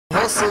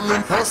What's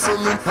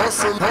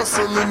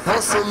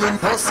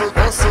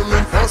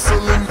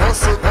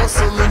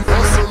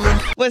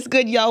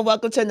good, y'all?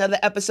 Welcome to another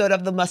episode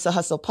of the Muscle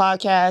Hustle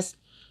Podcast.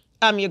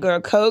 I'm your girl,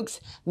 Kokes.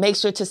 Make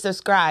sure to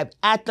subscribe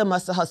at the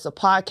Muscle Hustle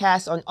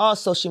Podcast on all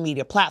social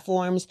media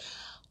platforms.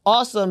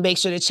 Also, make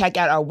sure to check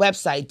out our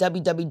website,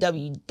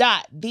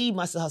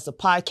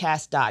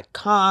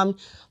 www.themusclehustlepodcast.com,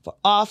 for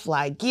all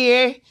fly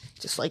gear,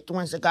 just like the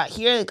ones that got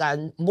here. They got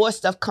more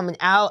stuff coming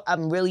out.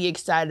 I'm really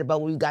excited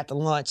about what we got to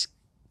launch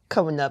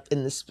coming up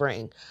in the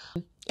spring.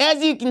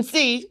 As you can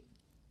see,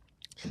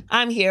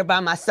 I'm here by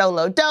my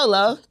solo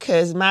dolo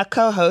because my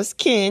co-host,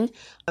 Ken,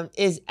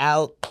 is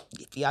out.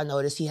 If y'all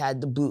notice, he had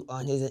the boot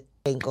on his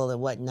ankle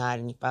and whatnot,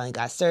 and he finally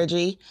got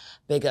surgery.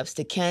 Big ups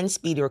to Ken.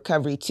 Speedy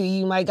recovery to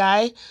you, my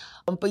guy.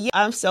 But yeah,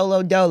 I'm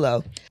solo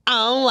dolo. I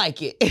don't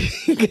like it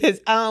because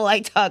I don't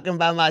like talking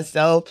by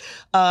myself.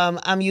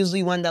 I'm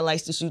usually one that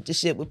likes to shoot the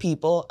shit with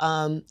people.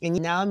 And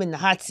now I'm in the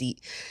hot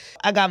seat.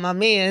 I got my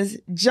man's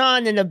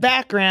John in the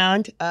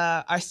background,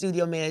 our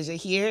studio manager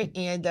here,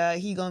 and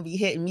he gonna be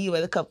hitting me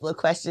with a couple of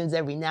questions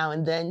every now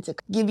and then to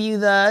give you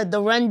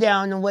the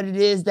rundown on what it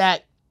is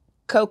that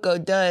Coco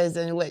does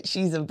and what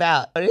she's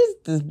about. This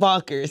is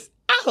bonkers.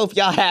 I hope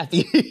y'all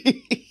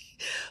happy.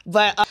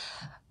 But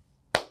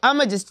I'm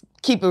going to just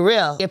keep it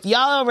real. If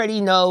y'all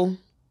already know,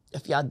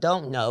 if y'all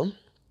don't know,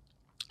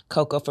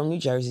 Coco from New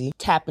Jersey,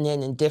 tapping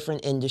in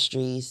different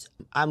industries.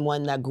 I'm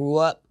one that grew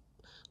up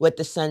with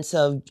the sense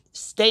of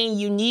staying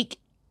unique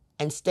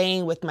and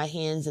staying with my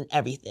hands in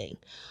everything.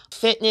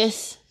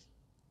 Fitness.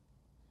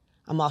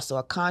 I'm also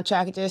a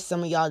contractor.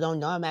 Some of y'all don't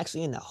know. I'm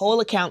actually a whole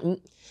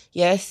accountant.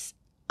 Yes,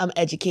 I'm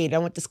educated. I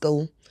went to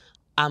school.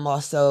 I'm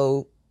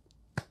also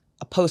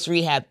a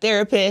post-rehab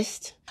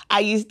therapist. I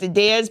used to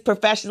dance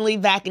professionally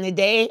back in the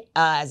day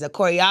as a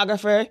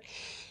choreographer.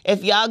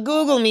 If y'all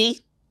Google me,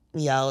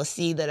 y'all will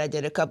see that I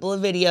did a couple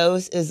of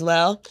videos as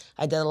well.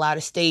 I did a lot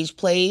of stage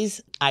plays.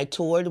 I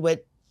toured with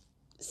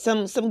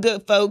some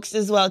good folks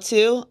as well,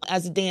 too,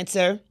 as a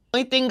dancer.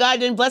 Only thing God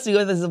didn't bless me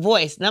with is a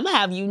voice. And I'm going to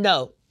have you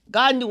know,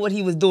 God knew what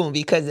he was doing,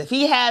 because if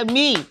he had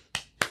me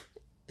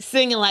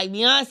singing like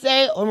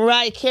Beyonce or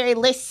Mariah Carey,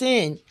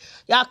 listen,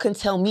 y'all couldn't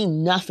tell me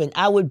nothing.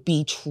 I would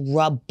be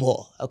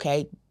trouble,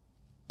 okay?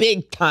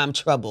 Big time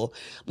trouble.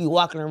 Be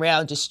walking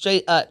around just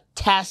straight up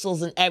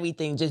tassels and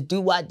everything, just do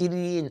what did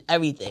and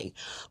everything.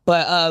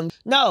 But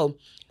no,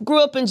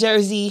 grew up in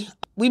Jersey.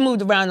 We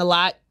moved around a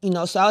lot,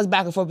 so I was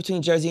back and forth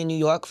between Jersey and New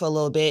York for a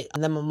little bit.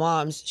 And then my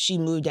mom's, she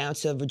moved down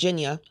to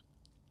Virginia,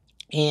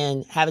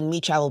 and having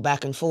me travel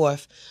back and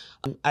forth,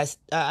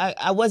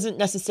 I wasn't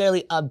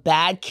necessarily a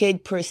bad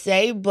kid per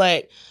se,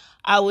 but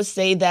I would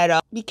say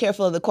that be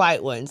careful of the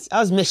quiet ones. I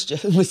was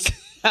mischief.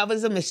 I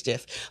was a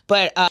mischief.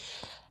 But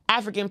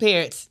African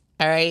parents,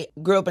 all right?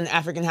 Grew up in an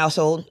African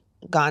household,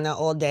 Ghana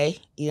all day,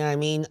 you know what I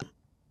mean?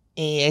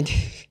 And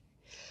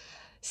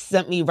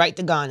sent me right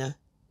to Ghana,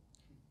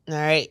 all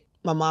right?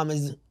 My mom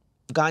is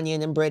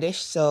Ghanaian and British,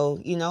 so,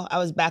 I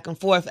was back and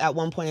forth at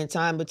one point in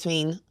time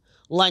between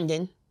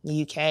London,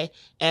 the UK,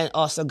 and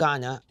also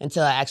Ghana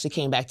until I actually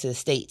came back to the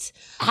States.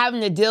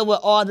 Having to deal with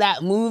all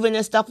that moving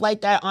and stuff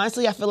like that,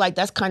 honestly, I feel like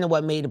that's kind of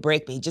what made or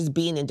break me, just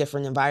being in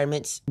different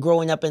environments,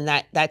 growing up in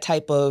that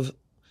type of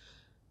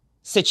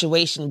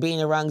situation, being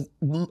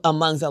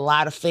amongst a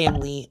lot of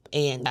family,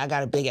 and I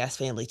got a big ass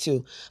family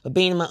too, but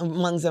being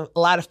amongst a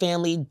lot of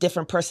family,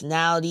 different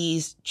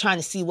personalities, trying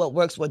to see what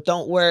works, what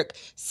don't work,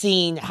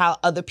 seeing how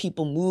other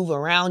people move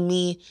around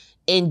me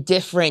in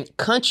different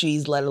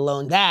countries, let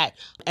alone that,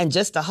 and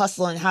just the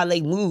hustle and how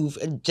they move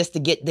and just to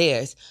get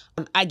theirs.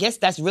 I guess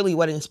that's really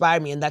what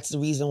inspired me, and that's the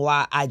reason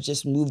why I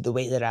just move the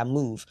way that I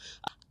move.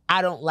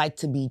 I don't like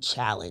to be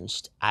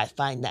challenged. I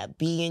find that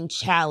being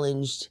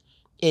challenged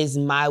is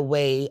my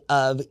way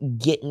of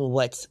getting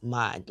what's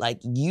mine. Like,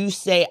 you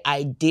say,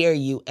 I dare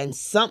you, and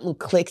something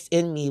clicks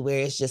in me where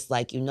it's just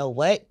like, you know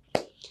what?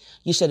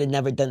 You should have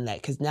never done that,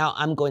 because now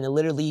I'm going to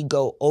literally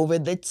go over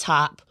the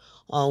top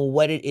on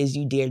what it is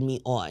you dared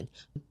me on.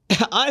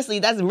 Honestly,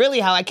 that's really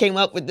how I came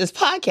up with this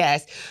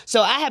podcast.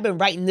 So I have been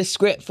writing this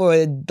script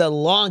for the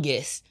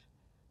longest,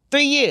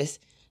 3 years,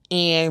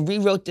 and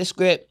rewrote the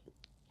script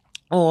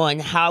on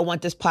how I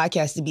want this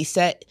podcast to be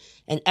set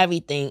and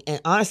everything. And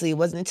honestly, it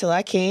wasn't until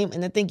I came,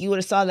 and I think you would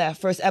have saw that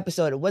first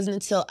episode, it wasn't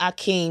until I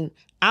came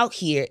out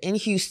here in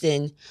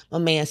Houston, my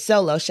man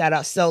Solo, shout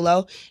out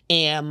Solo,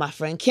 and my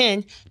friend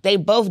Ken, they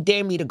both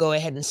dared me to go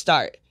ahead and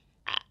start.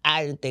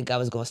 I didn't think I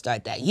was going to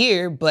start that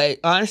year, but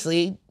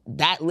honestly,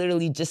 that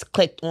literally just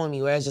clicked on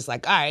me where I was just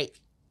like, all right,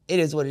 it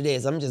is what it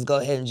is. I'm just go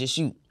ahead and just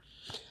shoot.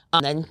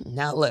 And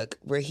now look,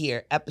 we're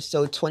here,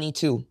 episode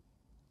 22,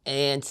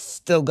 and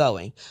still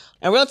going.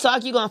 And real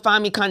talk, you're going to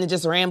find me kind of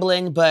just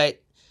rambling, but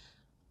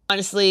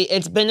honestly,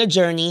 it's been a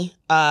journey.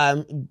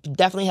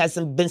 Definitely has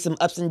been some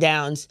ups and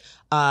downs,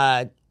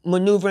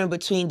 maneuvering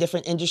between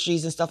different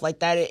industries and stuff like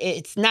that.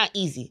 It's not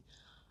easy.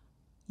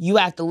 You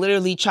have to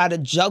literally try to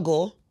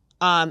juggle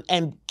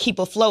and keep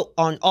afloat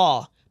on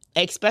all,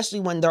 especially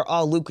when they're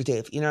all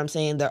lucrative. You know what I'm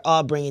saying? They're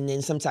all bringing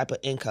in some type of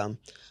income.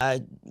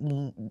 I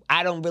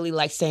don't really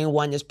like saying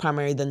one is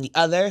primary than the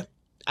other.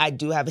 I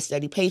do have a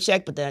steady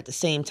paycheck, but then at the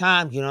same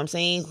time, you know what I'm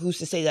saying? Who's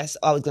to say that's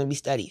always going to be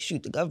steady?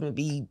 Shoot, the government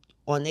be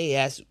on their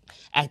ass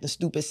acting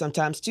stupid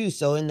sometimes too.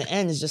 So in the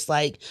end, it's just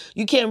like,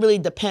 you can't really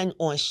depend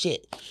on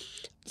shit.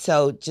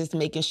 So just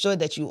making sure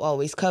that you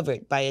always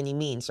covered by any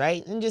means,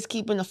 right? And just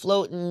keeping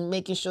afloat and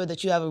making sure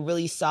that you have a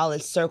really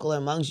solid circle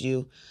amongst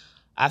you.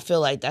 I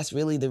feel like that's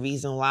really the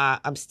reason why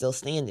I'm still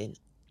standing.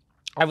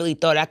 I really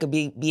thought I could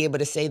be able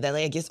to say that,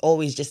 like, it's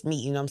always just me,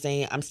 you know what I'm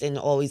saying? I'm standing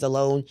always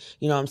alone,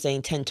 you know what I'm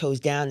saying? 10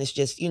 toes down. It's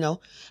just, you know,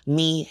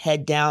 me,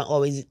 head down,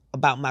 always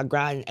about my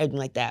grind and everything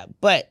like that.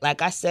 But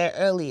like I said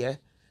earlier,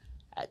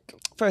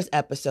 first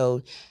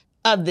episode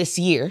of this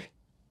year,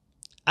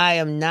 I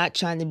am not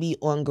trying to be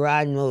on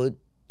grind mode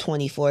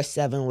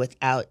 24/7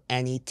 without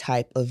any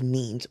type of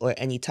means or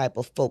any type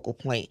of focal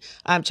point.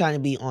 I'm trying to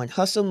be on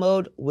hustle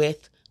mode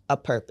with a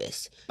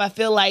purpose. I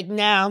feel like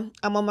now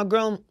I'm on my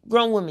grown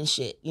woman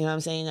shit. You know what I'm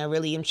saying? I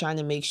really am trying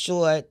to make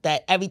sure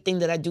that everything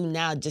that I do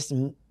now just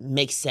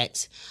makes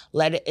sense.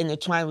 Let it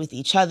intertwine with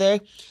each other.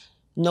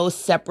 No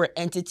separate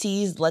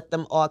entities. Let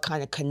them all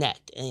kind of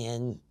connect.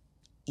 And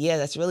yeah,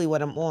 that's really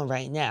what I'm on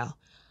right now.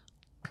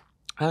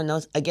 I don't know.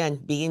 Again,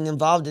 being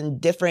involved in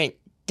different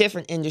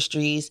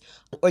industries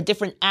or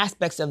different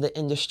aspects of the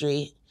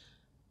industry,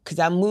 because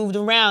I moved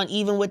around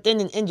even within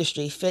an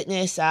industry.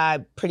 Fitness,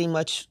 I pretty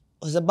much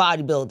was a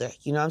bodybuilder.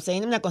 You know what I'm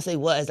saying? I'm not going to say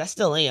was. I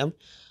still am.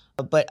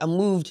 But I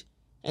moved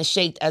and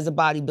shaped as a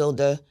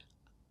bodybuilder,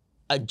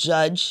 a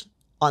judge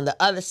on the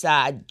other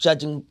side,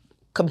 judging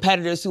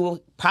competitors who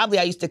probably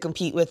I used to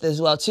compete with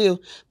as well, too,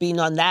 being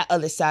on that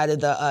other side of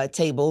the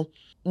table,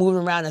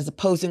 moving around as a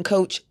posing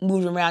coach,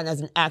 moving around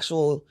as an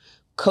actual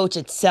coach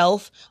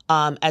itself,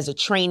 as a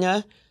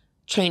trainer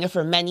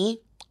for many.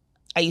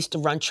 I used to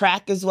run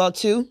track as well,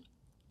 too,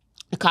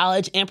 in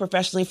college and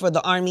professionally for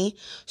the Army.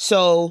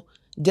 So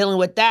dealing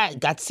with that,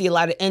 got to see a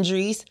lot of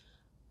injuries,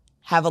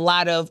 have a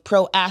lot of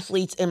pro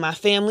athletes in my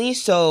family.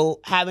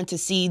 So having to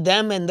see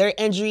them and their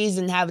injuries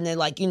and having to,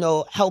 like, you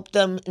know, help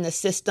them and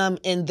assist them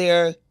in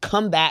their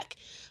comeback,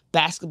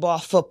 basketball,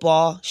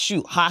 football,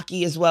 shoot,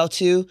 hockey as well,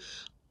 too.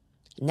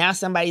 Now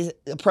somebody's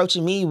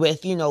approaching me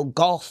with, you know,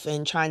 golf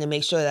and trying to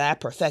make sure that I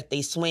perfect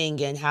their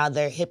swing and how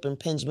their hip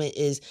impingement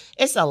is.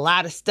 It's a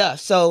lot of stuff.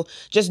 So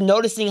just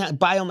noticing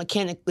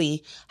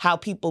biomechanically how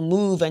people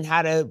move and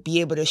how to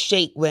be able to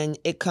shake when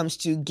it comes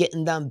to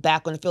getting them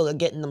back on the field or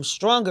getting them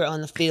stronger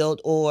on the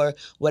field or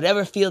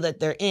whatever field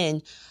that they're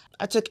in.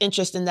 I took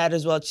interest in that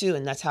as well, too.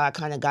 And that's how I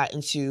kind of got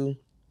into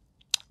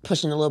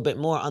pushing a little bit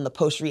more on the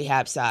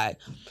post-rehab side.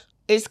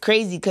 It's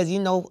crazy because, you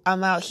know,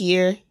 I'm out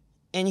here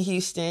in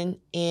Houston,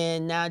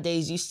 and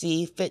nowadays you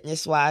see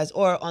fitness-wise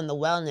or on the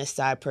wellness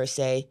side per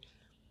se,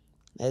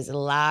 there's a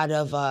lot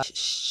of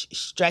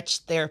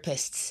stretch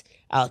therapists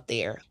out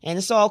there. And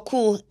it's all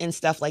cool and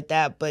stuff like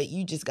that, but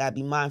you just got to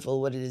be mindful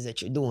of what it is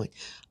that you're doing.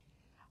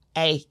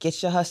 Hey,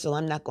 get your hustle.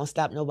 I'm not going to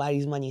stop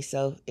nobody's money,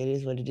 so it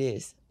is what it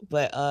is.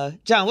 But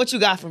John, what you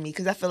got for me?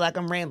 Because I feel like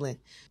I'm rambling.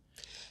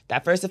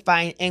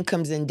 Diversifying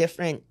incomes in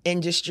different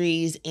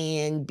industries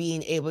and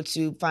being able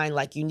to find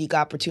like unique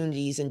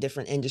opportunities in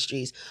different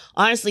industries.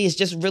 Honestly, it's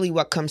just really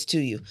what comes to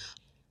you.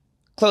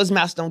 Closed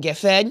mouths don't get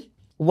fed.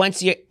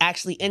 Once you're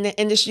actually in the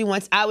industry,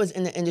 once I was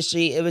in the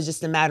industry, it was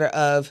just a matter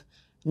of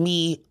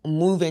me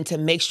moving to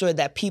make sure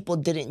that people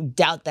didn't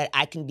doubt that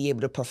I can be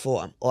able to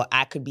perform or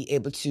I could be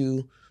able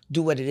to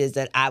do what it is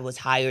that I was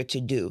hired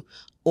to do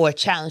or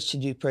challenged to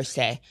do per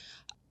se.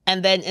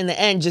 And then in the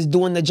end, just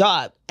doing the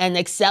job and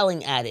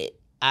excelling at it.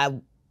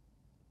 I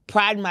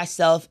pride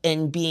myself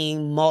in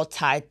being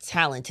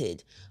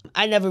multi-talented.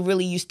 I never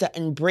really used to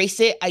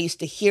embrace it. I used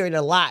to hear it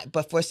a lot,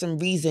 but for some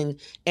reason,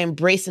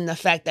 embracing the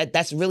fact that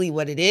that's really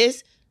what it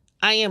is,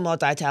 I am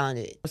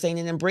multi-talented. I'm saying,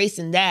 and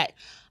embracing that,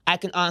 I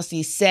can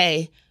honestly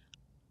say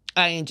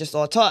I ain't just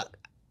all talk.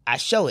 I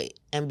show it.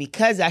 And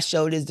because I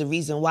showed is the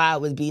reason why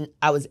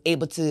I was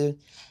able to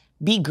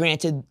be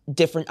granted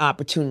different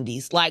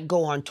opportunities, like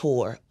go on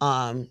tour,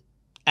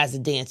 as a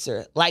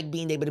dancer, like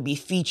being able to be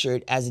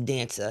featured as a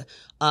dancer,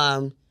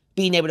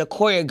 being able to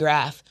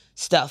choreograph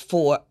stuff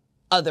for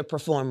other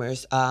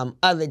performers,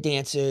 other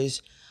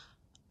dancers,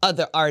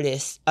 other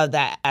artists of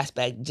that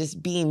aspect,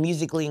 just being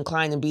musically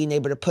inclined and being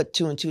able to put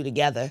two and two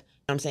together. You know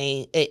what I'm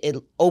saying? It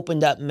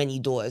opened up many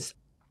doors.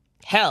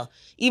 Hell,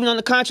 even on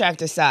the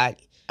contractor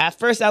side, at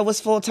first I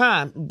was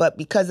full-time, but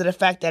because of the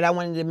fact that I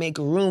wanted to make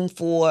room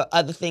for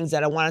other things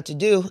that I wanted to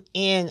do,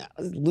 and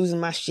I was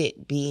losing my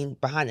shit being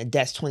behind a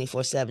desk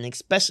 24/7,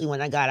 especially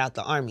when I got out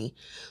the Army,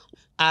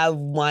 I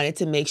wanted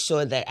to make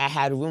sure that I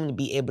had room to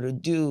be able to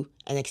do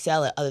and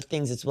excel at other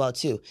things as well,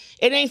 too.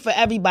 It ain't for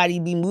everybody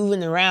to be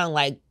moving around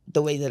like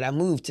the way that I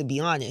move, to be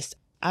honest.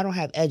 I don't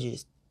have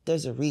edges.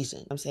 There's a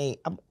reason. I'm saying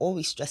I'm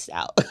always stressed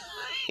out.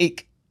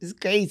 Like, it's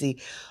crazy.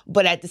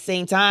 But at the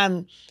same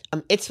time,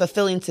 it's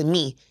fulfilling to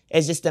me.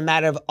 It's just a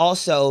matter of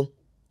also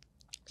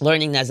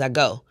learning as I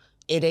go.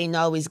 It ain't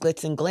always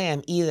glitz and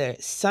glam either.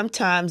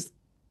 Sometimes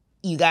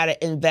you got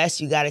to invest,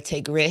 you got to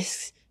take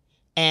risks,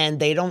 and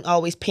they don't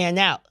always pan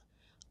out.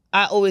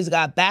 I always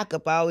got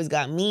backup, I always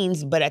got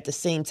means, but at the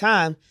same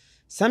time,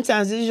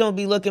 sometimes this don't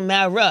be looking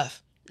mad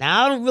rough.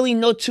 Now, I don't really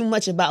know too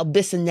much about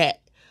this and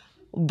that,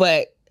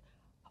 but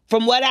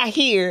from what I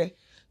hear,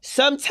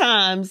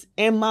 sometimes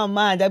in my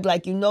mind, I'd be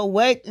like, you know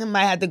what? I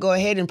might have to go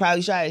ahead and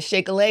probably try to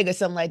shake a leg or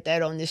something like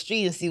that on the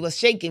street and see what's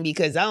shaking,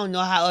 because I don't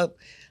know how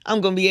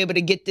I'm going to be able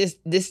to get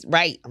this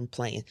right. I'm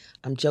playing.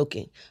 I'm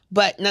joking.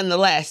 But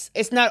nonetheless,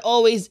 it's not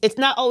always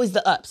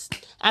the ups.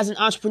 As an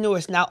entrepreneur,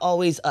 it's not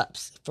always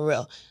ups, for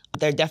real.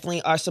 There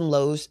definitely are some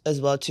lows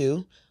as well,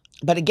 too.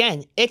 But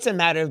again, it's a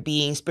matter of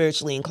being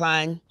spiritually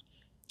inclined,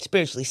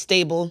 spiritually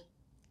stable.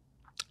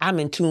 I'm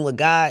in tune with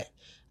God.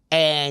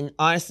 And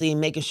honestly,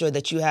 making sure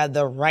that you have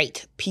the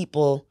right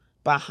people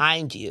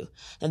behind you.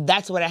 And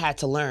that's what I had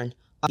to learn.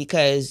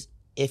 Because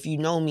if you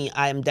know me,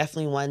 I am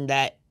definitely one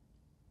that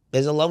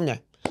is a loner.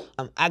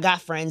 I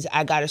got friends,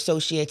 I got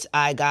associates,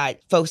 I got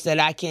folks that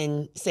I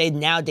can say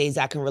nowadays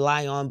I can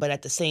rely on. But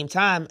at the same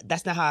time,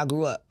 that's not how I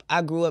grew up.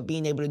 I grew up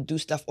being able to do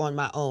stuff on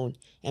my own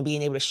and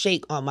being able to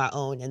shake on my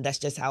own. And that's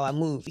just how I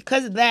move.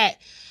 Because of that,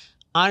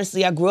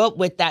 honestly, I grew up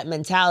with that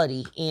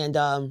mentality.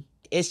 And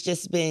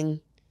it's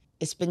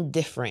been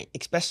different,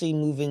 especially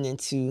moving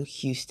into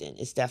Houston.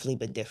 It's definitely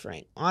been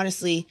different.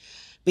 Honestly,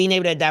 being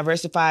able to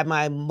diversify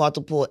my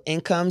multiple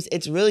incomes,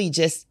 it's really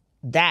just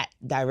that,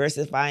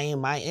 diversifying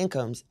my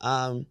incomes.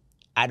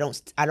 I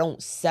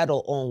don't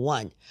settle on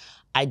one.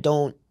 I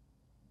don't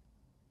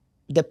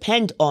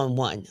depend on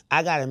one.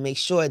 I got to make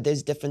sure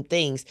there's different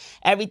things.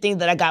 Everything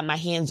that I got my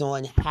hands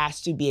on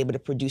has to be able to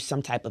produce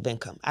some type of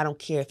income. I don't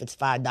care if it's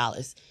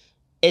 $5.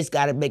 It's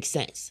got to make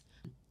sense.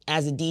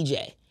 As a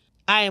DJ,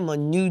 I am a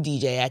new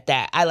DJ at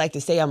that. I like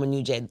to say I'm a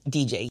new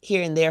DJ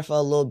here and there for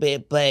a little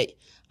bit, but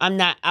I'm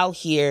not out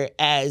here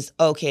as,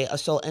 okay, a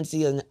sole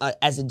entity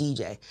as a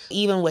DJ.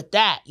 Even with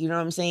that, you know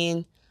what I'm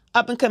saying?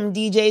 Up and coming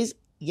DJs,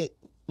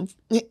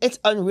 it's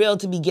unreal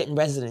to be getting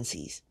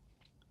residencies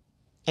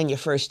in your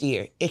first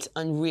year. It's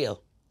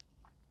unreal.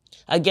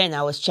 Again,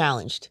 I was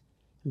challenged.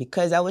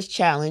 Because I was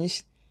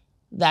challenged,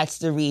 that's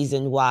the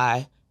reason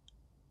why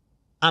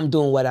I'm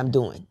doing what I'm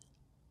doing.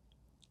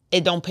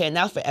 It don't pan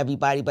out for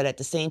everybody, but at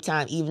the same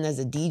time, even as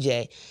a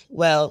DJ,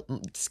 well,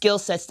 skill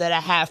sets that I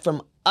have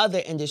from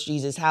other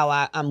industries is how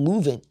I'm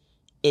moving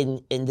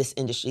in this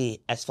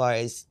industry as far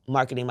as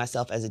marketing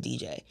myself as a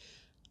DJ.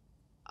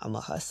 I'm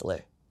a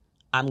hustler.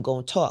 I'm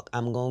going to talk.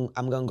 I'm going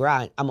to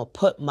grind. I'm going to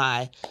put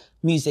my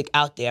music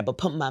out there. I'm going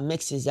to put my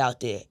mixes out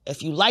there.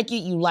 If you like it,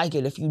 you like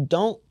it. If you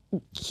don't,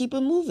 keep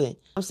it moving.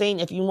 I'm saying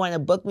if you want to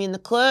book me in the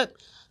club,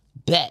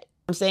 bet.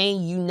 I'm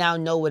saying you now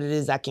know what it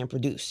is I can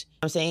produce.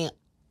 I'm saying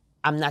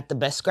I'm not the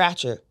best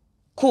scratcher.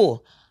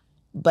 Cool.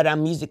 But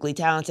I'm musically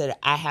talented.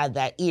 I have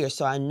that ear,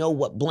 so I know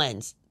what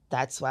blends.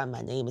 That's why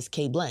my name is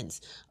K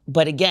Blends.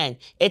 But again,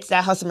 it's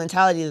that hustle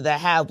mentality that I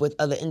have with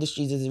other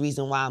industries is the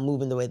reason why I'm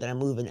moving the way that I'm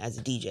moving as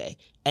a DJ.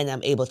 And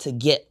I'm able to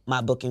get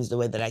my bookings the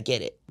way that I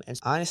get it. And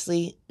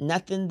honestly,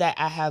 nothing that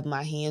I have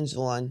my hands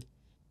on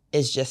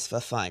is just for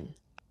fun.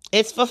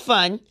 It's for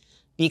fun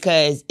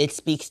because it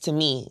speaks to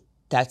me.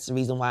 That's the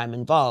reason why I'm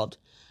involved.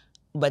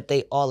 But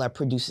they all are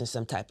producing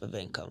some type of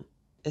income.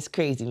 It's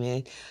crazy,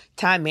 man.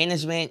 Time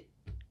management,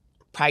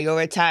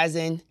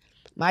 prioritizing.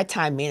 My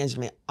time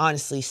management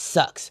honestly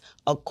sucks.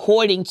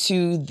 According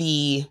to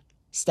the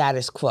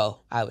status quo,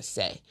 I would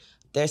say.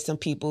 There's some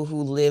people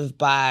who live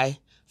by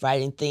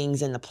writing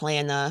things in the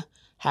planner,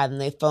 having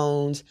their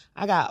phones.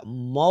 I got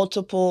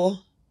multiple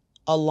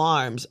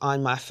alarms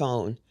on my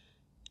phone,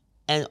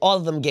 and all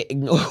of them get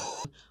ignored.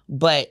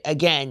 But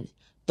again,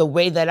 the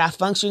way that I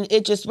function,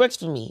 it just works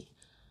for me.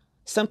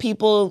 Some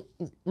people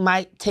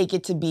might take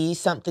it to be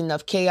something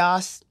of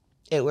chaos.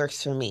 It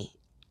works for me.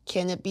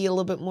 Can it be a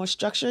little bit more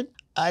structured?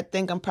 I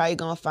think I'm probably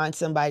going to find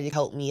somebody to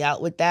help me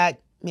out with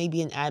that.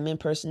 Maybe an admin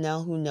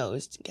personnel, who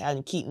knows, to kind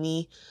of keep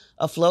me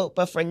afloat.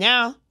 But for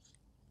now,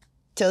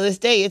 till this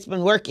day, it's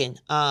been working.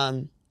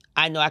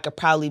 I know I could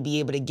probably be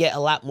able to get a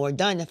lot more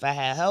done if I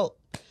had help.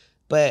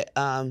 But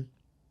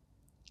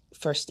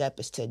first step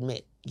is to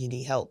admit you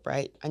need help,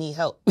 right? I need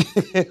help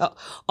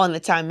on the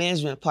time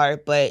management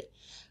part. But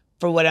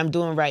for what I'm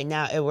doing right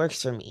now, it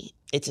works for me.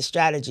 It's a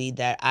strategy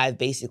that I've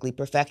basically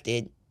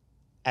perfected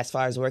as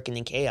far as working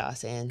in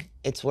chaos, and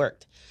it's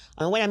worked.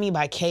 What I mean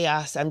by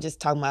chaos, I'm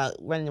just talking about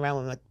running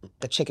around with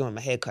a chicken with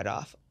my head cut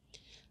off.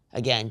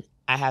 Again,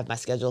 I have my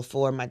schedule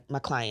for my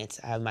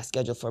clients. I have my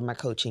schedule for my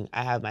coaching.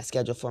 I have my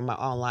schedule for my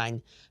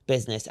online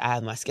business. I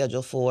have my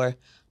schedule for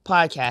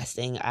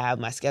podcasting. I have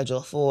my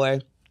schedule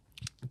for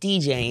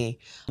DJing.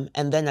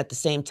 And then at the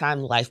same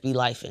time, life be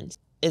lifing.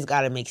 It's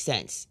got to make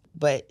sense.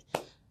 But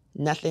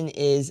nothing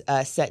is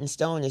set in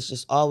stone. It's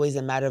just always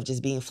a matter of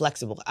just being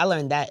flexible. I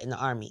learned that in the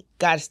Army.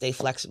 Got to stay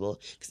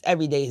flexible because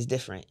every day is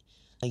different.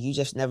 You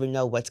just never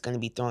know what's going to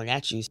be thrown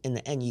at you. In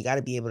the end, you got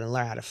to be able to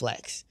learn how to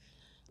flex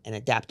and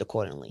adapt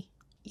accordingly.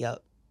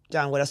 Yep.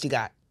 John, what else you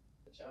got?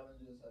 What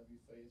challenges have you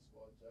faced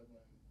while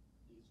juggling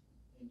these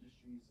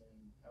industries,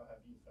 and how have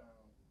you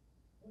found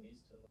ways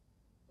to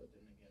put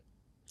them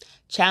together?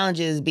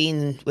 Challenges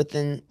being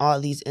within all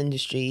these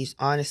industries,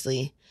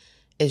 honestly,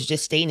 is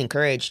just staying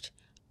encouraged.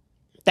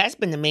 That's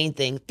been the main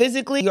thing.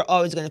 Physically, you're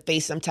always going to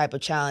face some type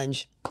of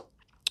challenge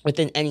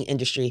within any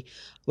industry,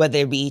 whether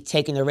it be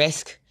taking a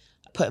risk,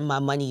 putting my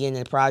money in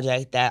a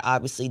project that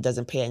obviously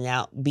doesn't pan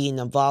out, being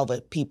involved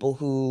with people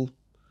who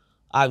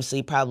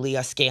obviously probably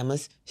are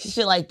scammers,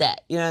 shit like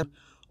that, you know,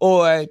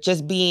 or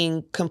just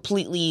being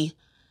completely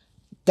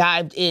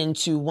dived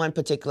into one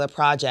particular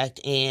project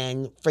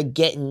and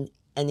forgetting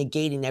and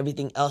negating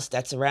everything else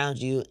that's around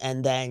you,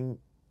 and then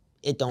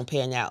it don't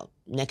pan out.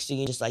 Next thing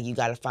you just like, you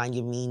got to find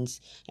your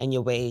means and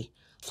your way,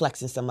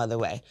 flexing some other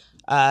way.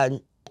 I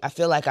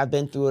feel like I've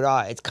been through it all.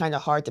 It's kind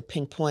of hard to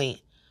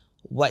pinpoint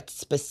what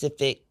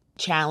specific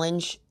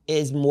challenge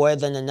is more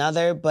than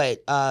another,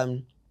 but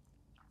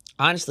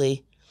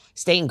honestly,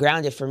 staying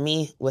grounded for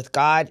me with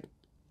God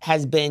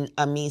has been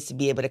a means to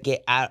be able to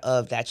get out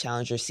of that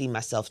challenge or see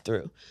myself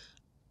through.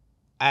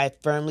 I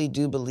firmly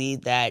do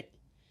believe that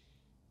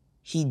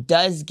He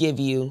does give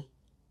you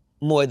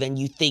more than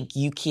you think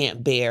you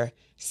can't bear,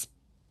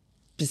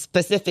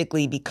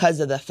 specifically because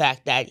of the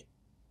fact that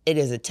it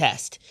is a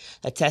test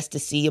to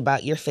see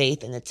about your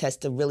faith, and a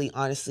test to really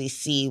honestly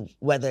see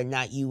whether or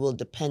not you will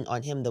depend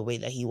on Him the way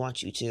that He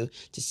wants you to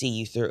see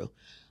you through.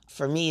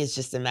 For me, it's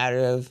just a matter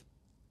of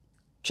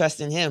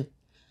trusting Him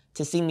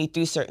to see me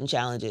through certain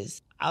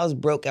challenges. I was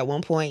broke at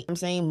one point. I'm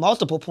saying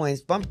multiple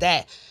points, bump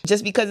that.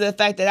 Just because of the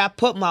fact that I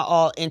put my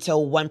all into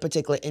one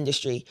particular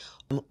industry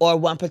or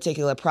one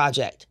particular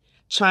project,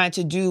 trying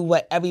to do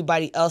what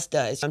everybody else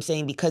does. I'm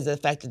saying because of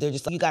the fact that they're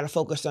just like, you got to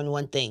focus on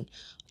one thing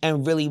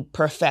and really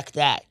perfect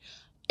that.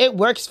 It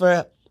works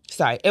for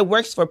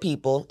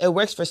people. It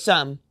works for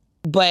some.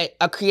 But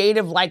a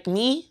creative like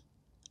me,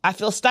 I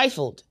feel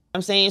stifled.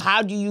 I'm saying,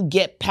 how do you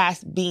get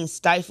past being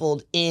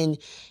stifled in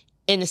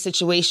a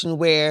situation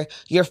where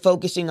you're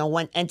focusing on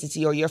one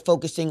entity or you're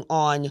focusing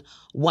on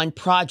one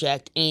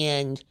project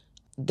and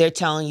they're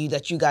telling you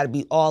that you got to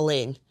be all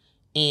in,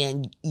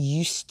 and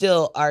you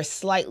still are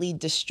slightly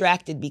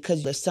distracted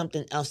because there's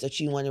something else that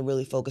you want to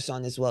really focus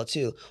on as well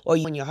too, or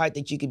you in your heart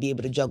that you could be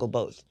able to juggle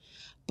both,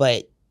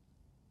 but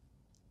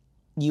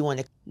you want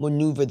to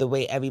maneuver the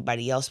way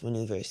everybody else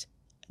maneuvers.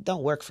 It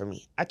don't work for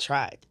me. I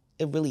tried.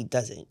 It really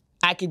doesn't.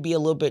 I could be a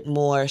little bit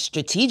more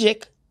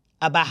strategic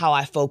about how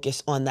I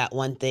focus on that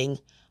one thing,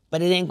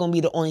 but it ain't gonna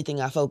be the only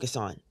thing I focus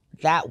on.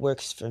 That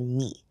works for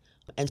me.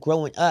 And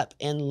growing up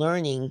and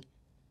learning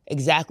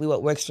exactly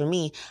what works for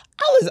me,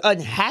 I was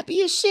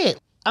unhappy as shit.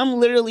 I'm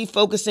literally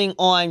focusing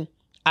on,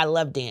 I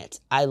love dance.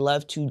 I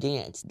love to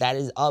dance. That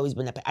has always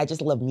been, I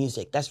just love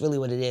music. That's really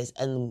what it is.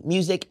 And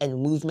music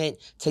and movement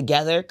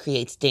together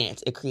creates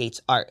dance. It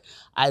creates art.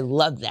 I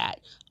love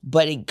that.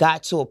 But it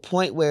got to a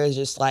point where it's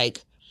just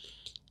like,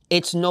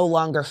 it's no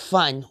longer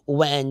fun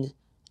when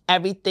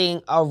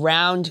everything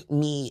around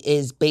me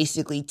is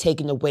basically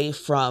taken away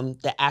from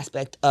the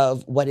aspect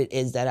of what it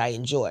is that I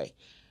enjoy.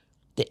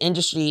 The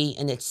industry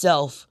in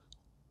itself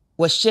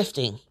was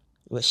shifting.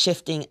 It was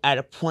shifting at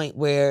a point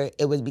where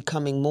it was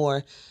becoming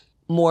more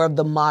of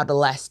the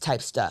model-esque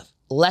type stuff.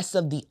 Less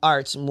of the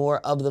arts, more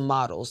of the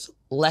models.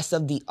 Less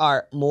of the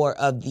art, more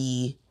of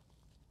the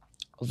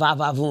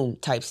va-va-voom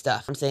type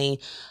stuff. I'm saying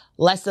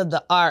less of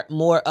the art,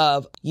 more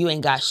of you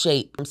ain't got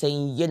shape. I'm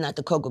saying you're not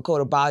the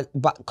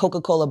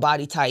Coca-Cola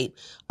body type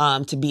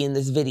to be in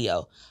this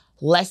video.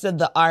 Less of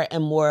the art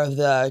and more of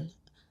the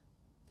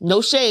no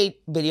shade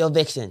video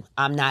vixen.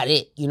 I'm not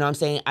it. You know what I'm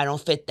saying? I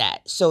don't fit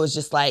that. So it's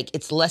just like,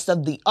 it's less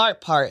of the art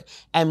part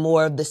and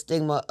more of the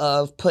stigma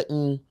of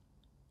putting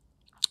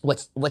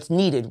what's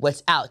needed,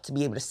 what's out to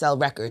be able to sell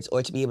records,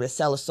 or to be able to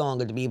sell a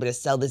song, or to be able to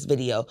sell this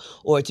video,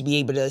 or to be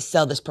able to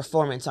sell this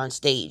performance on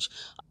stage.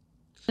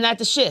 Not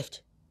the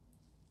shift.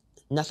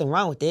 Nothing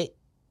wrong with it.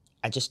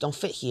 I just don't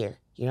fit here.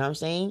 You know what I'm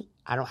saying?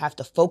 I don't have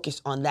to focus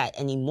on that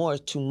anymore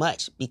too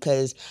much,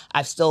 because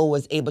I still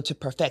was able to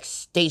perfect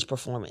stage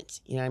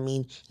performance, you know what I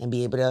mean? And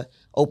be able to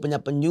open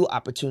up a new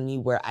opportunity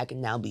where I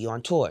can now be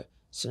on tour.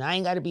 So now I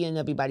ain't got to be in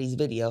everybody's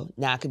video.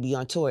 Now I can be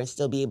on tour and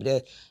still be able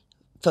to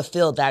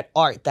fulfill that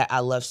art that I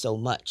love so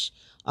much.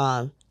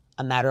 A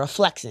matter of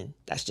flexing.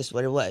 That's just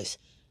what it was.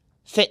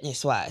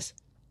 Fitness-wise,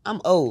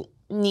 I'm old,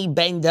 knee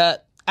banged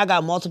up. I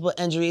got multiple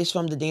injuries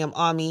from the damn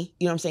army.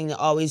 You know what I'm saying? They're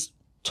always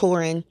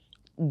touring,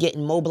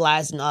 getting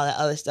mobilized and all that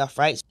other stuff,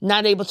 right?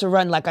 Not able to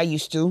run like I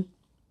used to.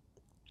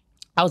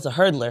 I was a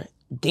hurdler.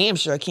 Damn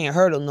sure I can't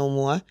hurdle no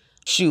more.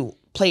 Shoot,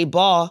 play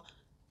ball.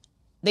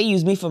 They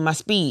use me for my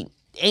speed.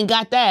 Ain't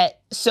got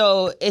that.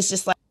 So it's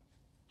just like,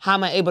 how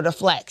am I able to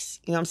flex?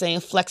 You know what I'm saying?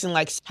 Flexing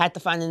like had to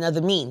find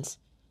another means.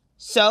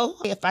 So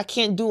if I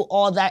can't do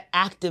all that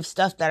active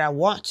stuff that I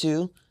want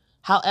to,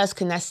 how else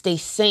can I stay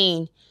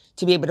sane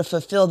to be able to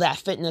fulfill that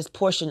fitness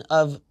portion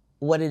of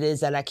what it is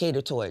that I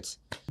cater towards?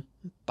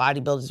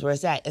 Bodybuilders, where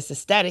it's at. It's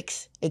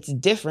aesthetics. It's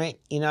different.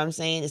 You know what I'm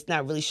saying? It's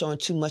not really showing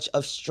too much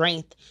of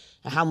strength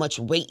and how much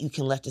weight you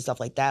can lift and stuff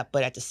like that.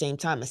 But at the same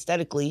time,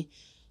 aesthetically,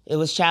 it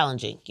was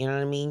challenging. You know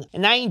what I mean?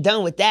 And I ain't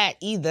done with that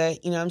either.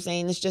 You know what I'm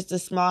saying? It's just a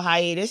small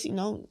hiatus, you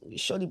know,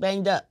 shorty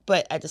banged up.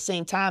 But at the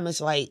same time,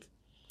 it's like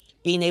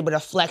being able to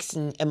flex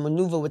and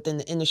maneuver within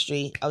the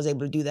industry. I was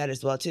able to do that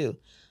as well too.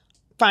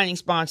 Finding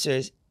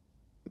sponsors,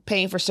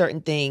 paying for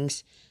certain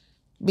things,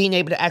 being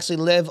able to actually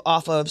live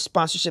off of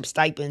sponsorship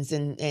stipends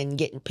and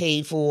getting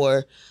paid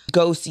for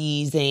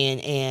go-sees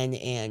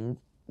and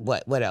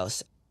what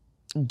else?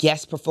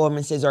 Guest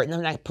performances, or no,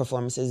 not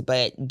performances,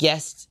 but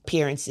guest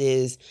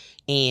appearances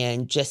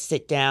and just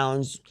sit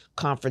downs,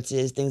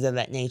 conferences, things of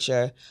that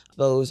nature.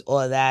 Those,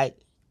 all that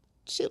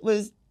shit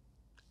was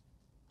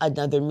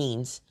another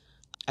means,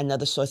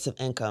 another source of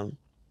income.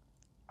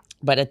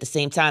 But at the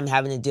same time,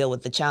 having to deal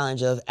with the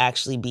challenge of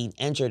actually being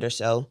injured or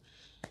so,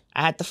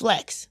 I had to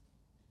flex.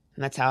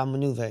 And that's how I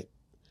maneuvered.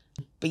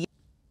 But yeah,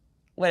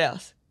 what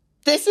else?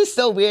 This is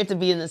so weird to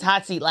be in this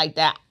hot seat like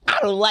that. I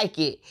don't like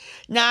it.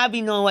 Now I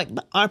be knowing what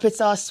my armpits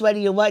all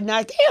sweaty and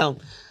whatnot. Damn. All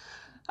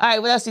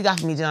right, what else you got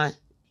for me, John?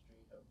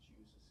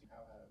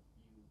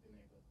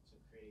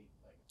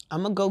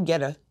 I'm a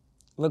go-getter,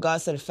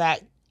 regardless of the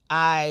fact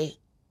I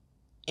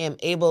am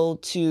able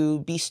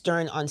to be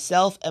stern on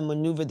self and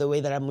maneuver the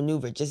way that I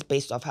maneuver just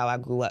based off how I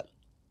grew up.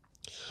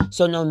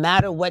 So no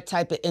matter what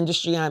type of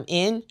industry I'm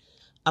in,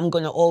 I'm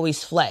going to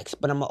always flex,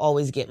 but I'm going to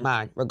always get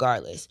mine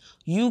regardless.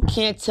 You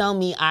can't tell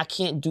me I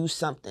can't do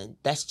something.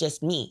 That's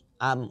just me.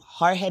 I'm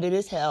hard-headed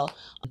as hell.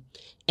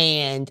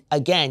 And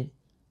again,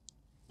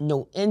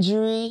 no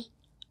injury,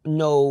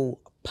 no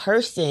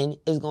person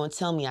is going to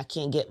tell me I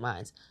can't get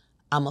mine.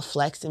 I'm going to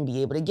flex and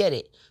be able to get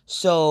it.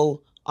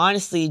 So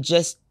honestly,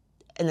 just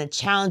in a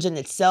challenge in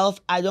itself,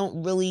 I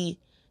don't really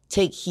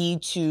take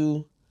heed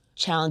to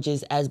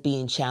challenges as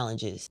being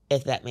challenges,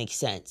 if that makes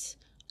sense.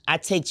 I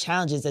take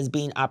challenges as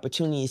being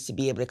opportunities to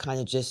be able to kind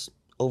of just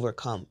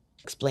overcome.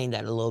 Explain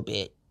that a little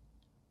bit.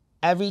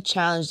 Every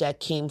challenge that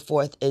came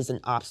forth is an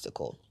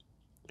obstacle,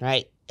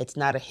 right? It's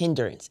not a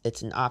hindrance.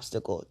 It's an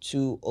obstacle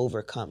to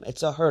overcome.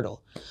 It's a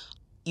hurdle.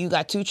 You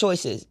got two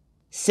choices.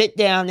 Sit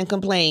down and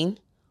complain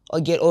or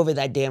get over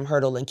that damn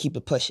hurdle and keep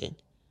it pushing.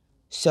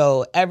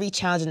 So every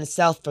challenge in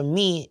itself for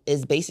me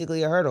is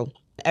basically a hurdle.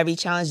 Every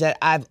challenge that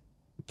I've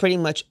pretty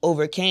much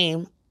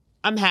overcame,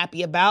 I'm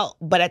happy about,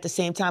 but at the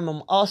same time,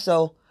 I'm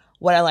also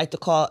what I like to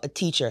call a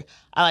teacher.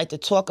 I like to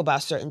talk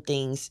about certain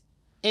things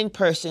in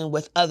person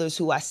with others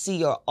who I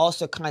see are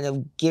also kind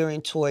of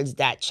gearing towards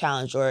that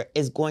challenge or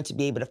is going to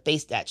be able to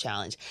face that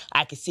challenge.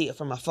 I can see it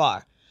from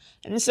afar.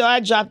 And so I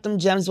drop them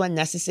gems when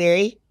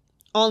necessary,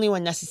 only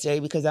when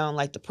necessary because I don't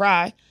like to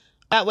pry.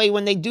 That way,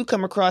 when they do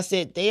come across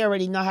it, they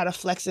already know how to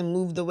flex and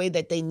move the way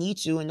that they need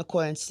to in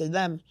accordance to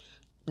them.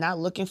 Not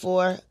looking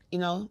for,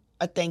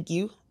 a thank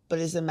you, but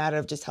it's a matter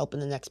of just helping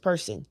the next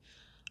person.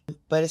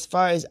 But as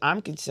far as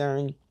I'm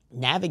concerned,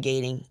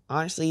 navigating,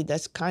 honestly,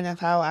 that's kind of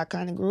how I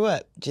kind of grew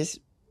up. Just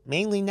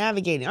mainly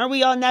navigating. Aren't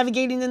we all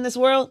navigating in this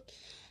world?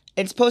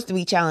 It's supposed to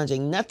be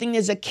challenging. Nothing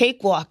is a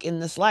cakewalk in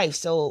this life.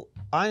 So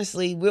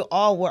honestly, we're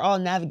all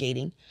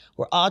navigating.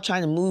 We're all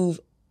trying to move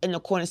in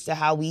accordance to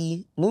how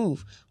we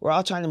move. We're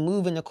all trying to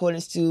move in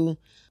accordance to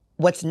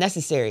what's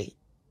necessary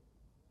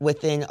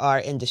within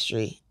our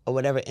industry or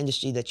whatever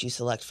industry that you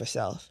select for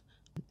self.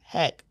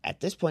 Heck,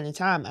 at this point in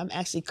time, I'm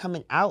actually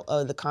coming out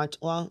of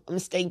the I'm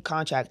staying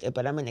contracted,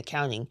 but I'm in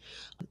accounting.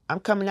 I'm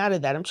coming out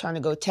of that. I'm trying to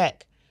go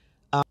tech.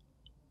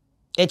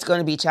 It's going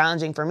to be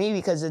challenging for me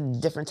because of a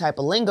different type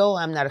of lingo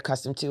I'm not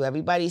accustomed to.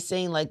 Everybody's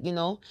saying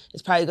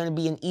it's probably going to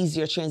be an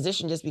easier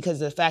transition just because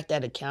of the fact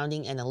that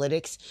accounting,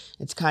 analytics,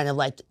 it's kind of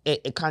like,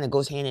 it kind of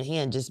goes hand in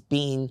hand, just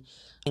being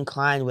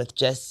inclined with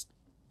just,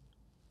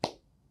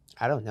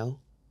 I don't know.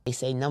 They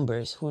say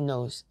numbers, who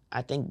knows?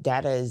 I think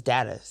data is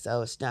data,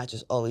 so it's not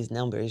just always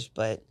numbers,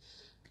 but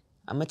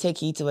I'm going to take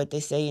heed to what they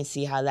say and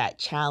see how that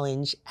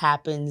challenge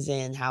happens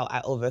and how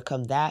I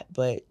overcome that,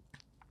 but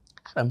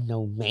I don't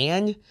know,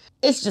 man.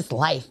 It's just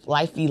life.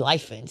 Life be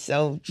lifing.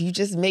 So you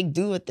just make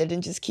do with it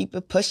and just keep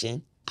it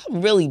pushing.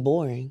 I'm really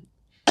boring,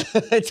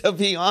 to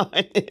be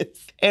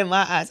honest. In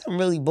my eyes, I'm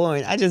really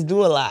boring. I just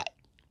do a lot.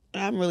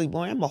 I'm really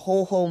boring. I'm a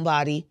whole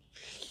homebody.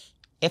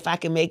 If I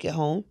can make it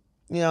home,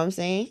 you know what I'm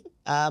saying?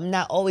 I'm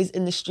not always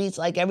in the streets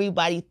like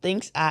everybody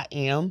thinks I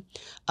am.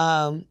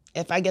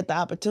 If I get the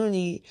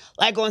opportunity,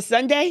 like on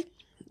Sunday,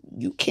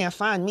 you can't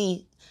find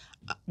me.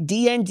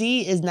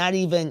 DND is not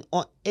even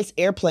on, it's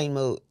airplane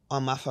mode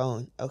on my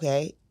phone,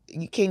 okay?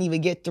 You can't even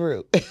get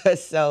through.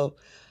 So,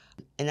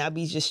 and I'll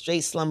be just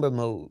straight slumber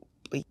mode.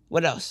 But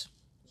what else?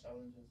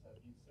 Challenges have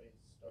you faced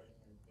starting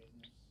your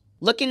business?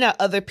 Looking at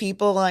other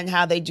people and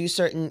how they do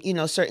certain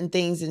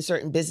things in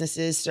certain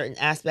businesses, certain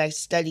aspects,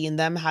 studying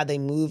them, how they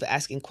move,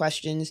 asking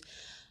questions.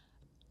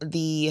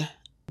 The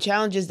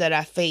challenges that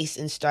I face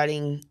in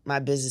starting my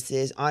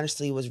businesses,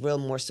 honestly, was real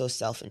more so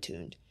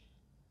self-intuned.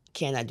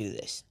 Can I do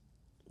this?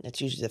 That's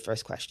usually the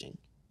first question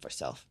for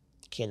self.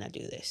 Can I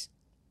do this?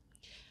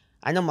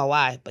 I know my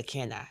why, but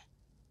can I?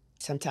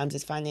 Sometimes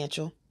it's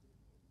financial.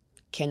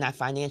 Can I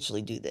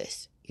financially do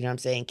this? You know what I'm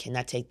saying? Can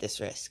I take this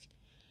risk?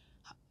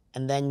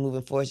 And then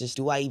moving forward, just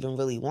do I even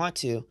really want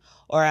to?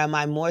 Or am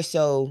I more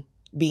so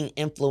being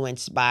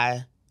influenced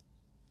by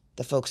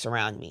the folks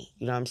around me?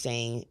 You know what I'm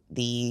saying?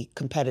 The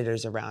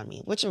competitors around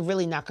me, which are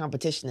really not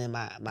competition in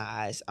my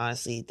eyes.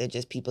 Honestly, they're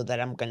just people that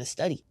I'm going to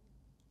study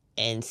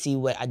and see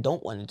what I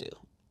don't want to do,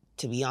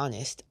 to be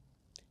honest.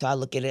 So I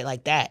look at it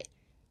like that.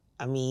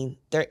 I mean,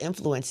 they're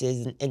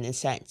influences in a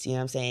sense, you know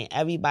what I'm saying?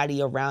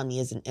 Everybody around me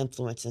is an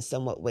influence in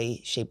somewhat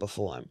way, shape, or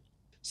form.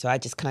 So I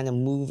just kind of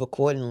move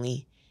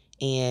accordingly.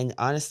 And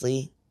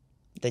honestly,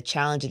 the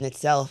challenge in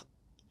itself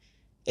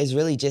is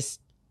really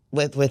just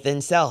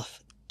within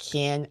self.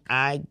 Can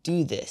I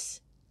do this?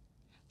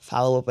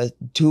 Follow up with,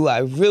 do I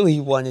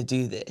really want to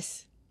do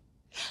this?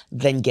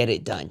 Then get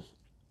it done.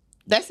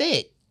 That's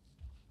it.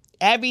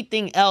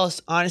 Everything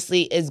else,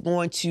 honestly, is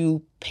going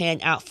to pan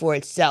out for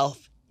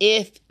itself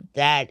if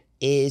that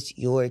is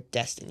your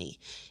destiny.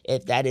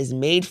 If that is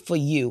made for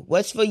you.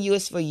 What's for you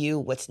is for you.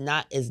 What's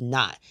not is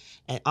not.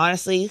 And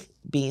honestly,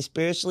 being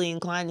spiritually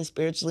inclined and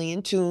spiritually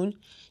in tune,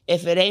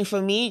 if it ain't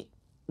for me,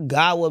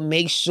 God will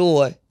make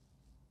sure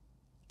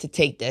to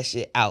take that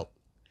shit out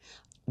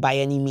by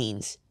any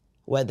means.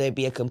 Whether it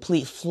be a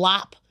complete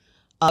flop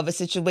of a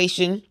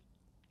situation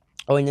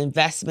or an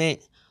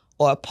investment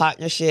or a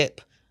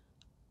partnership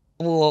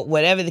or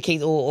whatever the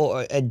case,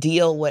 or a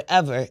deal,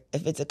 whatever.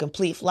 If it's a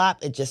complete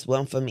flop, it just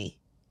wasn't for me.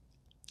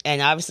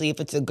 And obviously, if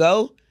it's a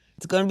go,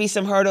 it's going to be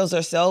some hurdles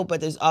or so,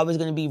 but there's always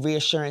going to be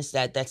reassurance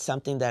that that's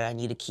something that I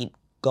need to keep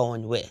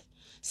going with.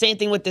 Same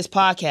thing with this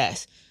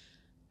podcast.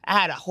 I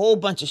had a whole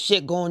bunch of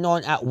shit going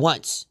on at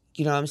once.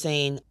 You know what I'm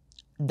saying?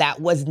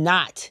 That was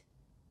not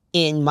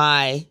in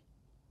my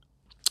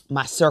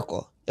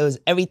circle. It was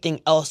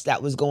everything else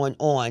that was going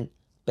on.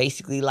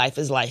 Basically, life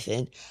is life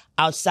in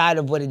outside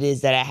of what it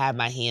is that I had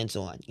my hands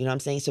on. You know what I'm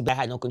saying? So I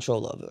had no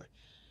control over.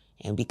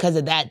 And because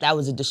of that, that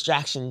was a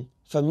distraction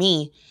for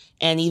me.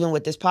 And even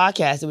with this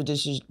podcast, it was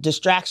just a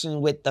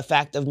distraction with the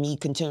fact of me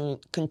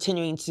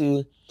continuing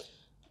to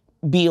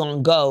be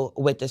on go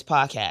with this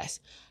podcast.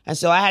 And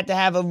so I had to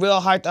have a real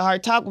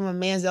heart-to-heart talk with my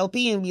man's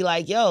LP and be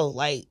like, yo,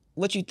 like,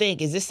 what you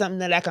think? Is this something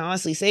that I can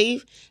honestly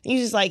save? And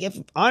he's just like, if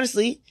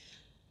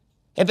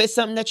it's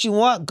something that you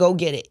want, go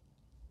get it.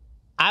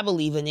 I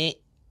believe in it.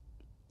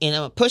 And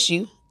I'm going to push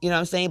you, you know what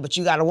I'm saying? But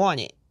you got to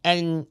want it.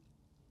 And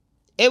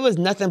it was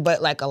nothing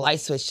but like a light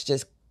switch to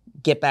just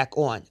get back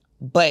on.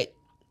 But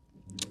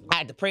I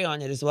had to pray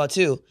on it as well,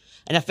 too.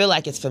 And I feel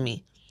like it's for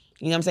me.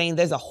 You know what I'm saying?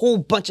 There's a whole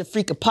bunch of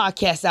freaking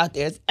podcasts out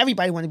there.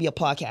 Everybody want to be a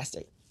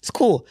podcaster. It's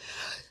cool.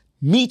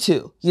 Me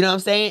too. You know what I'm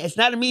saying? It's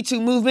not a Me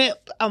Too movement.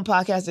 I'm a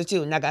podcaster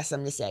too, and I got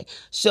something to say.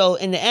 So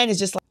in the end,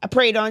 it's just like I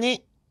prayed on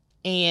it,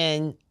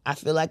 and I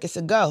feel like it's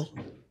a go.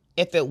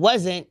 If it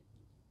wasn't,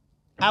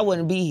 I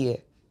wouldn't be here.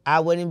 I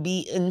wouldn't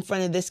be in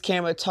front of this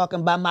camera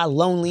talking about my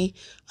lonely,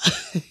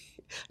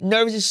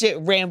 nervous as shit,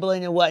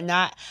 rambling and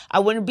whatnot. I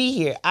wouldn't be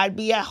here. I'd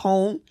be at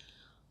home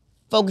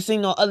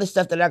focusing on other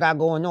stuff that I got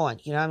going on.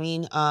 You know what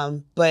I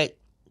mean? But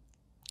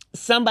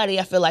somebody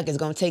I feel like is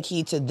going to take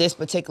heed to this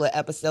particular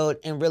episode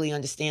and really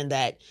understand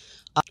that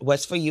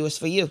what's for you is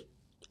for you.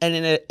 And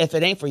then if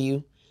it ain't for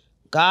you,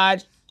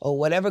 God or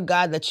whatever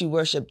God that you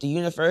worship, the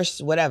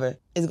universe, whatever,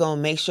 is going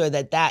to make sure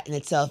that that in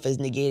itself is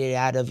negated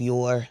out of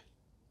your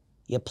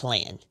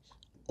plan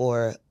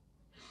or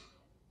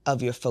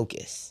of your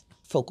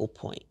focal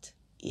point.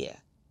 Yeah.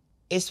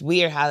 It's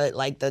weird how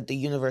the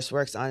universe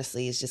works,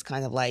 honestly. It's just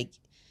kind of like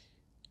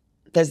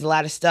there's a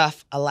lot of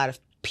stuff, a lot of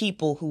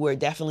people who were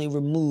definitely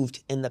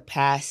removed in the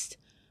past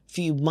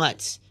few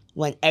months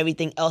when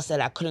everything else that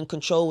I couldn't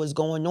control was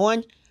going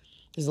on.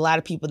 There's a lot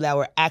of people that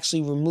were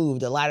actually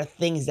removed, a lot of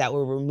things that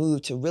were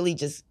removed to really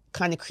just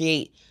kind of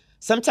create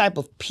some type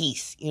of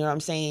peace. You know what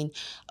I'm saying?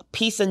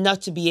 Peace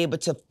enough to be able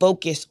to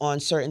focus on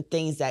certain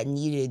things that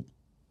needed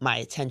my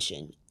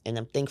attention. And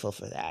I'm thankful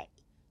for that.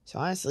 So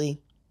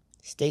honestly,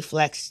 stay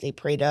flexed, stay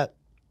prayed up.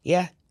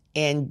 Yeah.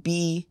 And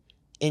be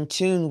in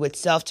tune with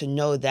self to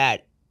know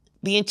that,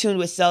 be in tune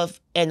with self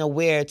and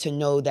aware to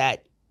know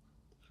that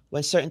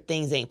when certain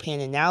things ain't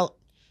panning out,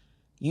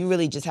 you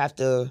really just have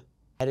to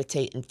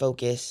meditate and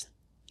focus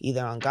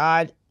either on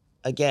God.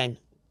 Again,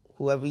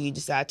 whoever you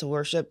decide to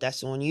worship,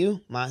 that's on you.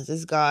 Mine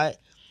is God.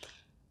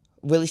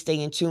 Really stay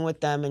in tune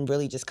with them and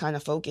really just kind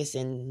of focus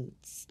and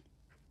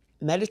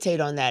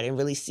meditate on that and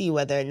really see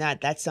whether or not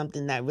that's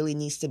something that really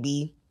needs to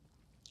be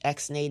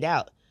X-nayed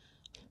out.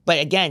 But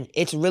again,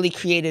 it's really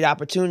created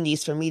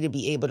opportunities for me to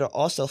be able to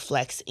also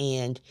flex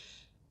and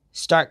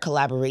start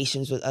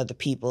collaborations with other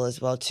people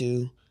as well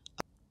too,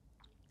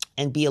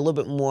 and be a little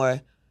bit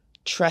more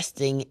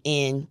trusting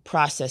in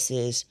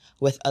processes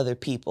with other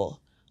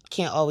people.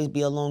 Can't always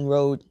be a lone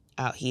road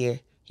out here.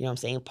 You know what I'm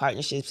saying?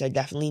 Partnerships are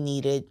definitely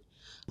needed,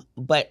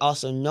 but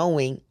also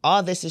knowing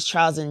all this is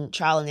trial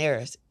and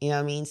errors. You know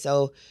what I mean?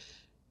 So,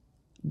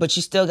 but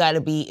you still got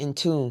to be in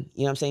tune, you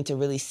know what I'm saying, to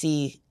really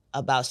see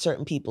about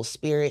certain people's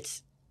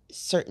spirits,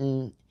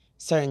 certain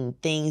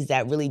things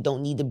that really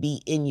don't need to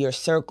be in your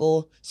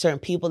circle, certain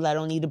people that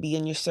don't need to be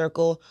in your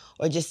circle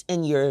or just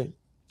in your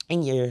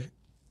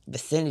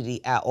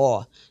vicinity at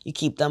all. You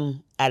keep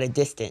them at a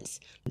distance.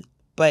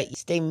 But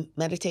stay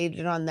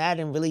meditated on that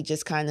and really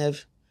just kind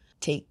of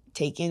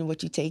take in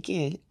what you take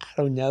in. I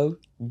don't know.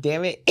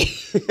 Damn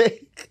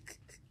it.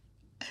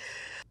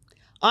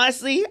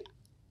 Honestly,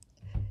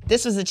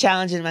 this was a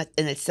challenge in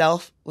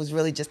itself. Was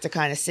really just to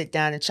kind of sit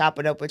down and chop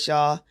it up with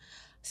y'all.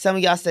 Some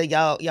of y'all said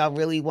y'all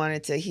really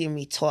wanted to hear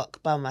me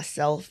talk by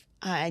myself.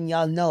 And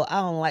y'all know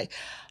I don't like.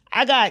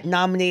 I got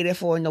nominated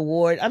for an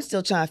award. I'm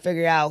still trying to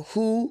figure out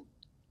who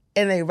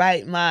in their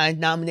right mind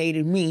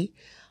nominated me.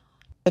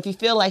 If you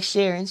feel like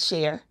sharing,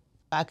 share.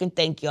 I can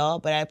thank y'all,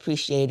 but I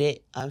appreciate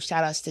it.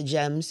 Shout outs to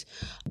Gems.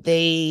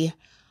 They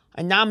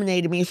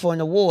nominated me for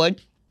an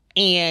award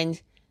and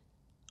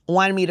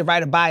wanted me to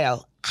write a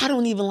bio. I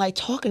don't even like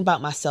talking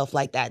about myself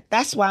like that.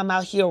 That's why I'm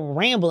out here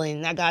rambling.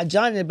 And I got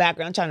John in the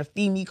background trying to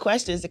feed me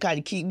questions to kind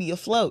of keep me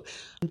afloat.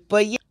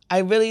 But yeah, I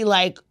really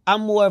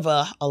I'm more of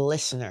a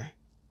listener,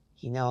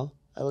 a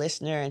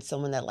listener and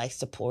someone that likes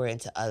to pour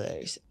into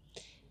others.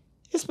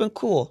 It's been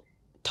cool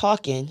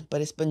talking,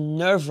 but it's been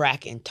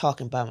nerve-wracking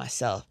talking by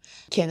myself.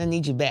 Ken, I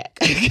need you back.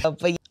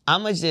 But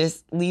I'm going to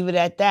just leave it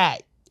at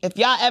that. If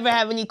y'all ever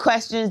have any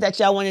questions that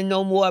y'all want to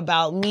know more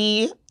about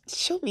me,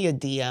 shoot me a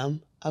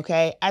DM,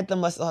 okay? At the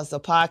Muscle Hustle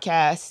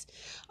Podcast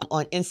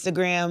on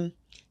Instagram,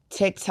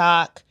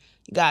 TikTok.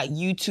 You got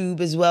YouTube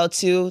as well,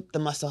 too. The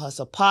Muscle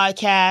Hustle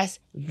Podcast.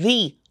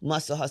 The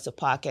Muscle Hustle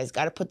Podcast.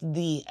 Got to put the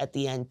D at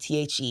the end,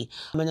 THE.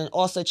 And then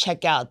also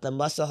check out the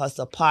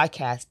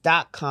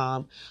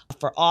musclehustlepodcast.com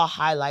for all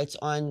highlights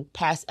on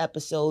past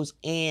episodes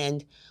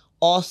and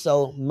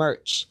also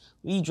merch.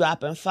 We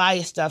dropping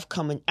fire stuff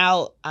coming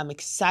out. I'm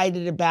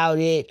excited about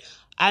it.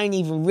 I ain't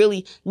even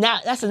really... Now,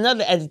 that's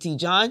another entity,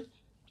 John.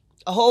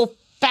 A whole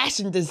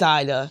fashion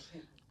designer.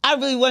 I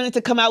really wanted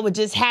to come out with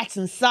just hats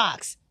and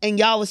socks. And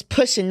y'all was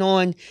pushing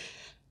on,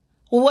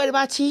 well, what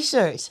about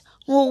t-shirts?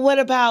 Well, what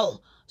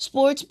about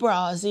sports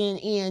bras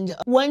and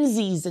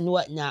onesies and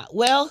whatnot?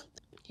 Well,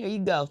 here you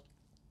go.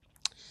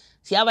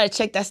 So y'all better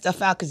check that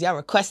stuff out because y'all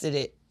requested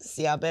it.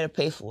 So y'all better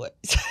pay for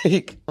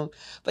it.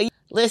 But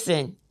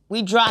listen,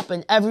 we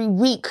dropping every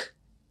week.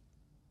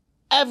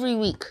 Every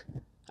week.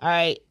 All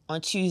right,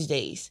 on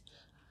Tuesdays.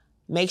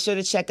 Make sure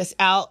to check us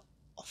out.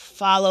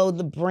 Follow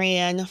the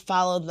brand.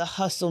 Follow the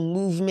hustle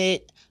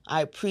movement.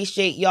 I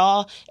appreciate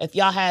y'all. If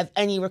y'all have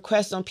any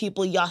requests on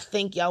people y'all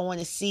think y'all want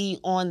to see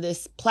on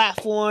this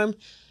platform,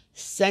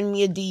 send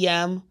me a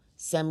DM.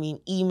 Send me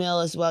an email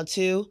as well,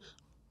 too.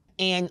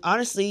 And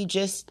honestly,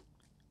 just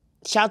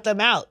shout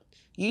them out.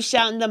 You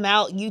shouting them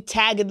out. You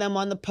tagging them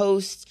on the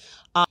post.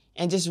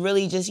 And just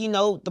really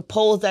the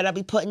polls that I'll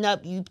be putting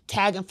up, you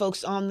tagging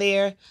folks on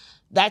there.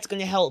 That's going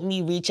to help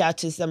me reach out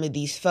to some of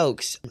these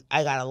folks.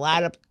 I got a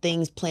lot of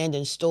things planned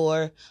in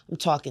store. I'm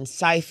talking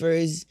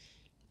ciphers,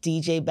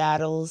 DJ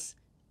battles,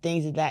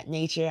 things of that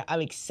nature.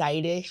 I'm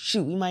excited.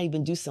 Shoot, we might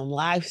even do some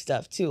live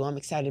stuff too. I'm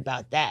excited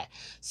about that.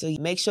 So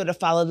make sure to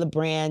follow the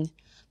brand,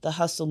 the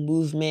hustle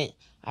movement.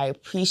 I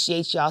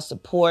appreciate y'all's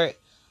support.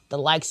 The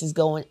likes is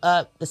going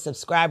up. The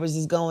subscribers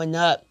is going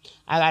up.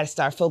 I got to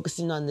start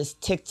focusing on this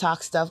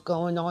TikTok stuff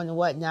going on and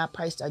whatnot.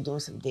 Probably start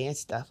doing some dance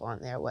stuff on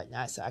there and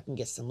whatnot so I can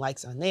get some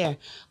likes on there.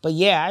 But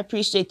yeah, I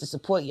appreciate the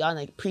support, y'all, and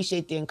I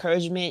appreciate the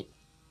encouragement.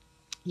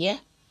 Yeah.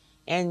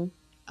 And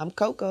I'm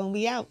Coco, and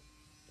we out.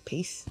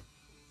 Peace.